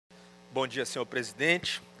Bom dia, senhor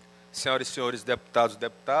presidente, senhoras e senhores deputados e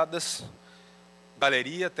deputadas,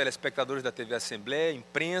 galeria, telespectadores da TV Assembleia,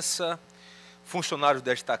 imprensa, funcionários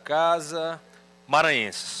desta casa,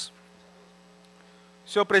 maranhenses.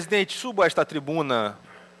 Senhor presidente, subo a esta tribuna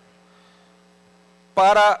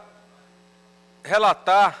para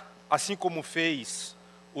relatar, assim como fez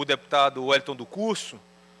o deputado Wellington do Curso,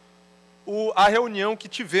 a reunião que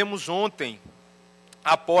tivemos ontem,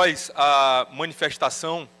 após a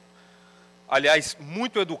manifestação, aliás,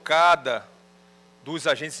 muito educada, dos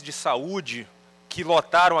agentes de saúde que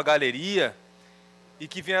lotaram a galeria e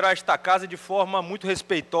que vieram a esta casa de forma muito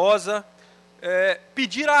respeitosa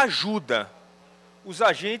pedir a ajuda. Os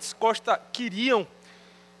agentes queriam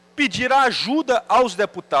pedir a ajuda aos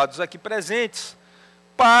deputados aqui presentes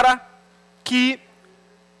para que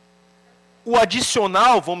o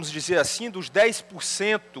adicional, vamos dizer assim, dos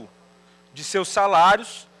 10% de seus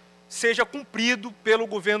salários seja cumprido pelo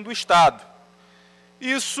governo do Estado.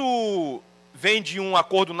 Isso vem de um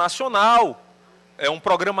acordo nacional, é um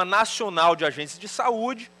programa nacional de agentes de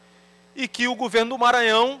saúde, e que o governo do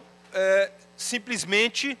Maranhão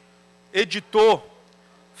simplesmente editou,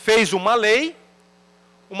 fez uma lei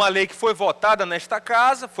que foi votada nesta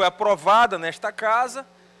casa, foi aprovada nesta casa,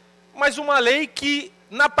 mas uma lei que,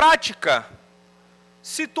 na prática,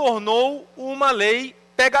 se tornou uma lei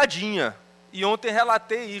pegadinha. E ontem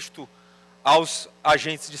relatei isto aos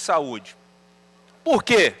agentes de saúde. Por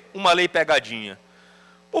que uma lei pegadinha?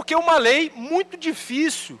 Porque é uma lei muito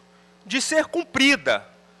difícil de ser cumprida.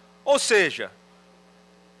 Ou seja,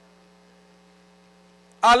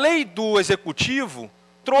 a lei do Executivo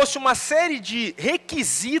trouxe uma série de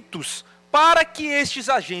requisitos para que estes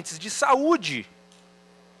agentes de saúde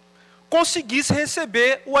conseguissem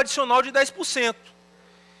receber o adicional de 10%.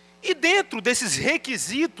 E dentro desses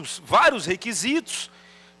requisitos, vários requisitos,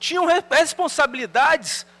 tinham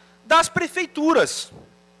responsabilidades das prefeituras.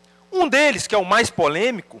 Um deles, que é o mais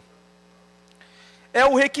polêmico, é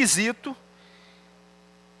o requisito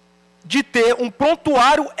de ter um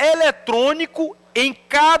prontuário eletrônico em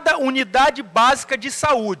cada unidade básica de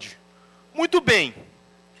saúde. Muito bem.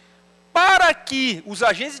 Para que os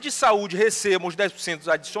agentes de saúde recebam os 10%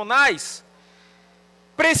 adicionais,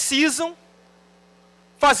 precisam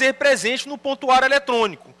fazer presente no prontuário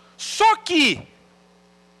eletrônico. Só que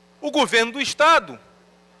o governo do Estado,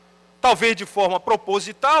 talvez de forma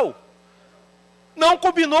proposital, não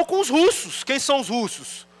combinou com os russos. Quem são os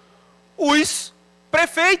russos? Os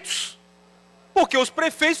prefeitos. Porque os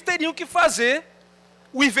prefeitos teriam que fazer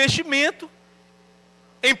o investimento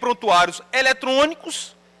em prontuários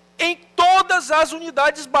eletrônicos em todas as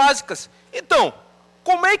unidades básicas. Então,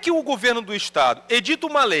 como é que o governo do Estado edita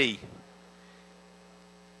uma lei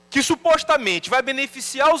que supostamente vai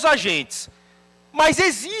beneficiar os agentes, mas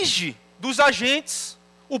exige dos agentes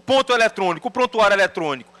o ponto eletrônico, o prontuário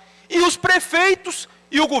eletrônico, e os prefeitos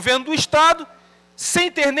e o governo do Estado,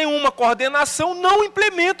 sem ter nenhuma coordenação, não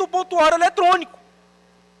implementam o prontuário eletrônico?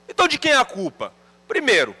 Então, de quem é a culpa?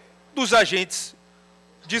 Primeiro, dos agentes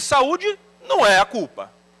de saúde não é a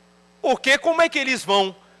culpa. Porque como é que eles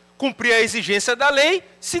vão cumprir a exigência da lei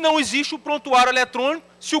se não existe o prontuário eletrônico,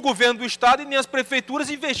 se o governo do Estado e nem as prefeituras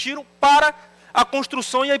investiram para a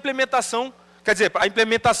construção e a implementação, quer dizer, a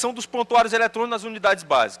implementação dos prontuários eletrônicos nas unidades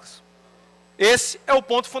básicas? Esse é o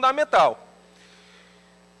ponto fundamental.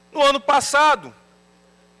 No ano passado,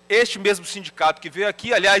 este mesmo sindicato que veio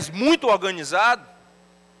aqui, aliás, muito organizado,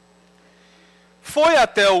 foi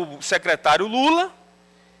até o secretário Lula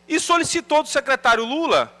e solicitou do secretário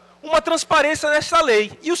Lula uma transparência nessa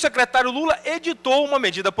lei. E o secretário Lula editou uma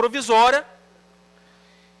medida provisória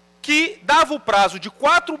que dava o prazo de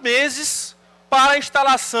 4 meses para a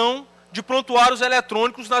instalação de prontuários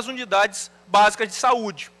eletrônicos nas unidades básicas de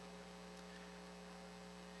saúde.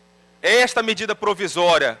 Esta medida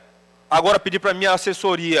provisória, agora pedi para a minha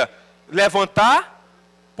assessoria levantar,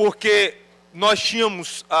 porque nós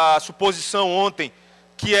tínhamos a suposição ontem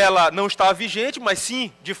que ela não estava vigente, mas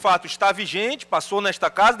sim, de fato, está vigente, passou nesta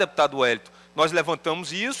casa, deputado Wellington, nós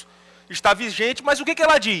levantamos isso, está vigente, mas o que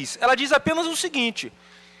ela diz? Ela diz apenas o seguinte,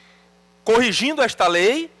 corrigindo esta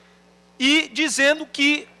lei e dizendo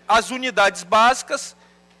que as unidades básicas,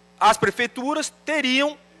 as prefeituras,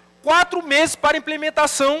 teriam 4 meses para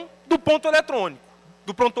implementação do ponto eletrônico,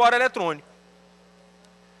 do prontuário eletrônico.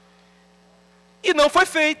 E não foi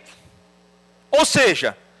feito. Ou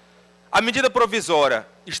seja, a medida provisória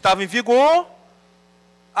estava em vigor,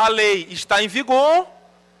 a lei está em vigor,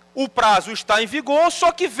 o prazo está em vigor,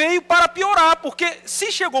 só que veio para piorar, porque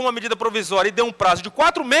se chegou uma medida provisória e deu um prazo de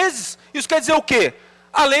 4 meses, isso quer dizer o quê?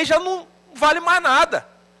 A lei já não vale mais nada.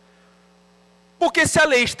 Porque se a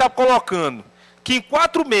lei está colocando que em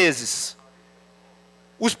 4 meses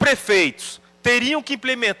os prefeitos teriam que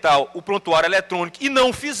implementar o prontuário eletrônico e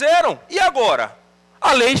não fizeram, e agora?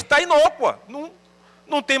 A lei está inócua,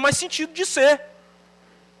 não tem mais sentido de ser.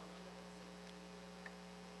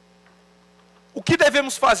 O que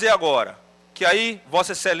devemos fazer agora? Que aí,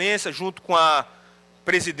 Vossa Excelência, junto com a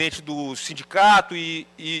presidente do sindicato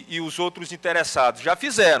e os outros interessados, já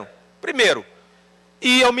fizeram. Primeiro,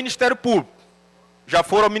 ir ao Ministério Público. Já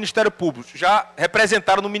foram ao Ministério Público, já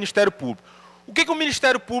representaram no Ministério Público. O que o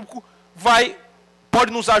Ministério Público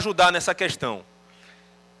pode nos ajudar nessa questão?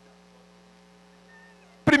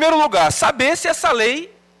 Em primeiro lugar, saber se essa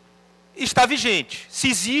lei está vigente, se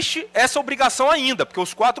existe essa obrigação ainda, porque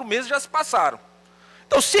os 4 meses já se passaram.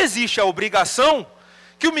 Então, se existe a obrigação,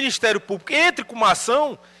 que o Ministério Público entre com uma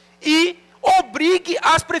ação e obrigue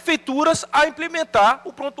as prefeituras a implementar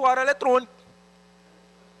o prontuário eletrônico.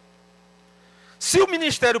 Se o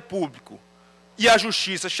Ministério Público e a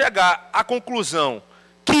Justiça chegar à conclusão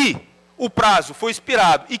que o prazo foi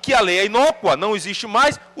expirado e que a lei é inócua, não existe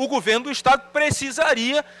mais, o governo do Estado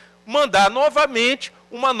precisaria mandar novamente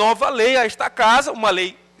uma nova lei a esta casa, uma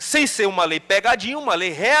lei sem ser uma lei pegadinha, uma lei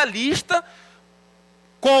realista,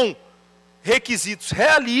 com requisitos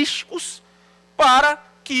realísticos, para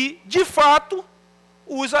que, de fato,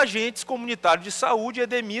 os agentes comunitários de saúde e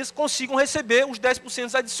EDMIs consigam receber os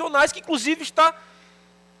 10% adicionais, que inclusive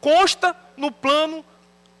consta no plano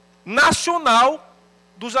nacional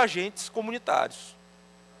dos agentes comunitários.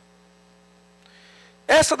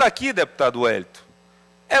 Essa daqui, deputado Wellington,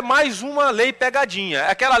 é mais uma lei pegadinha.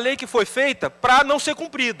 É aquela lei que foi feita para não ser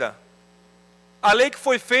cumprida. A lei que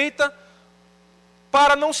foi feita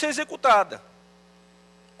para não ser executada.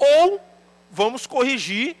 Ou vamos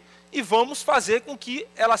corrigir e vamos fazer com que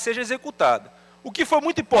ela seja executada. O que foi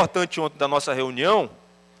muito importante ontem da nossa reunião,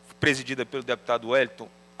 presidida pelo deputado Wellington,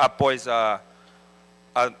 após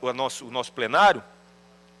o nosso plenário,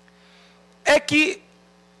 é que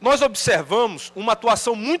nós observamos uma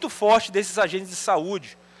atuação muito forte desses agentes de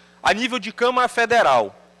saúde a nível de Câmara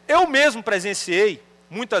Federal. Eu mesmo presenciei,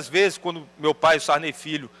 muitas vezes, quando meu pai, o Sarney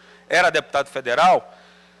Filho, era deputado federal,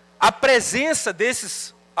 a presença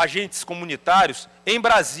desses agentes comunitários em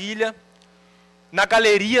Brasília, na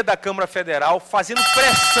galeria da Câmara Federal, fazendo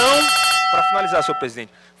pressão, para finalizar, senhor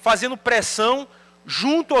presidente, fazendo pressão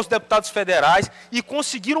junto aos deputados federais e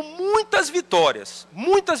conseguiram muitas vitórias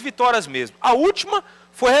mesmo. A última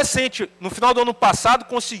foi recente, no final do ano passado,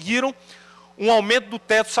 conseguiram um aumento do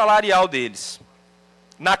teto salarial deles,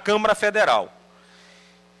 na Câmara Federal.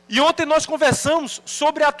 E ontem nós conversamos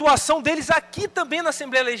sobre a atuação deles aqui também na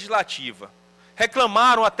Assembleia Legislativa.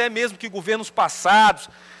 Reclamaram até mesmo que governos passados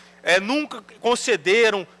nunca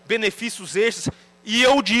concederam benefícios extras. E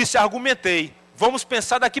eu argumentei, vamos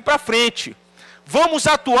pensar daqui para frente. Vamos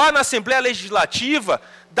atuar na Assembleia Legislativa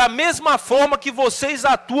da mesma forma que vocês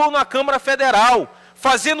atuam na Câmara Federal,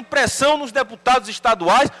 fazendo pressão nos deputados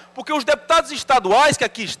estaduais, porque os deputados estaduais que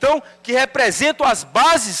aqui estão, que representam as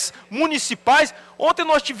bases municipais, ontem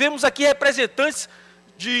nós tivemos aqui representantes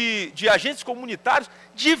de agentes comunitários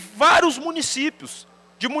de vários municípios,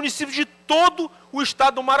 de todo o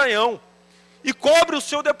estado do Maranhão, e cobre o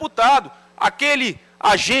seu deputado, aquele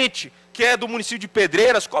agente que é do município de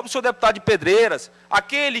Pedreiras, cobre o seu deputado de Pedreiras,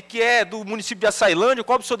 aquele que é do município de Açailândia,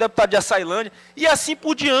 cobre o seu deputado de Açailândia, e assim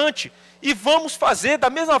por diante. E vamos fazer,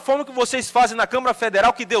 da mesma forma que vocês fazem na Câmara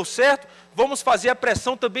Federal, que deu certo, vamos fazer a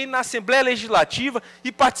pressão também na Assembleia Legislativa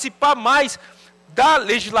e participar mais da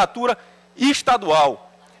legislatura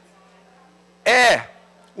estadual. É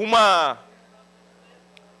uma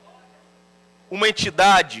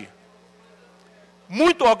entidade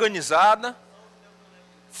muito organizada,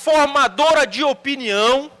 formadora de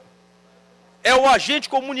opinião, é o agente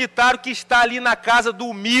comunitário que está ali na casa do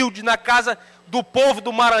humilde, na casa do povo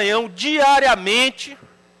do Maranhão, diariamente,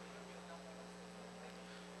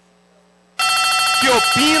 que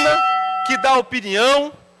opina, que dá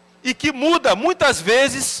opinião e que muda muitas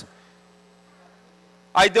vezes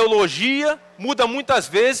a ideologia, muda muitas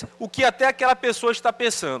vezes o que até aquela pessoa está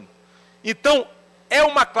pensando. Então, é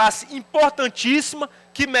uma classe importantíssima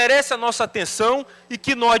que merece a nossa atenção e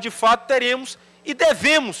que nós, de fato, teremos e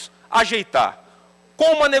devemos ajeitar.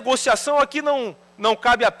 Com uma negociação, aqui não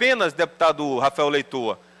cabe apenas, deputado Rafael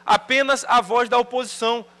Leitoa, apenas a voz da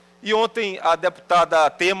oposição. E ontem a deputada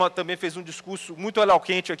Tema também fez um discurso muito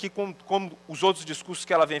eloquente aqui, como os outros discursos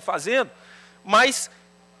que ela vem fazendo, mas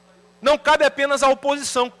não cabe apenas à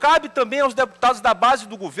oposição, cabe também aos deputados da base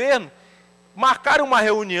do governo marcarem uma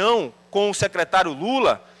reunião com o secretário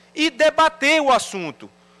Lula e debater o assunto.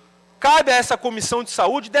 Cabe a essa comissão de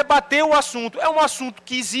saúde debater o assunto. É um assunto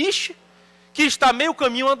que existe, que está meio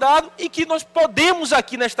caminho andado e que nós podemos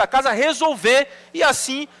aqui nesta casa resolver e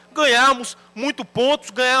assim ganharmos muito pontos,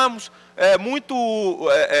 ganharmos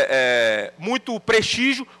muito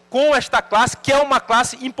prestígio com esta classe, que é uma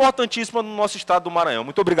classe importantíssima no nosso estado do Maranhão.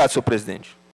 Muito obrigado, senhor presidente.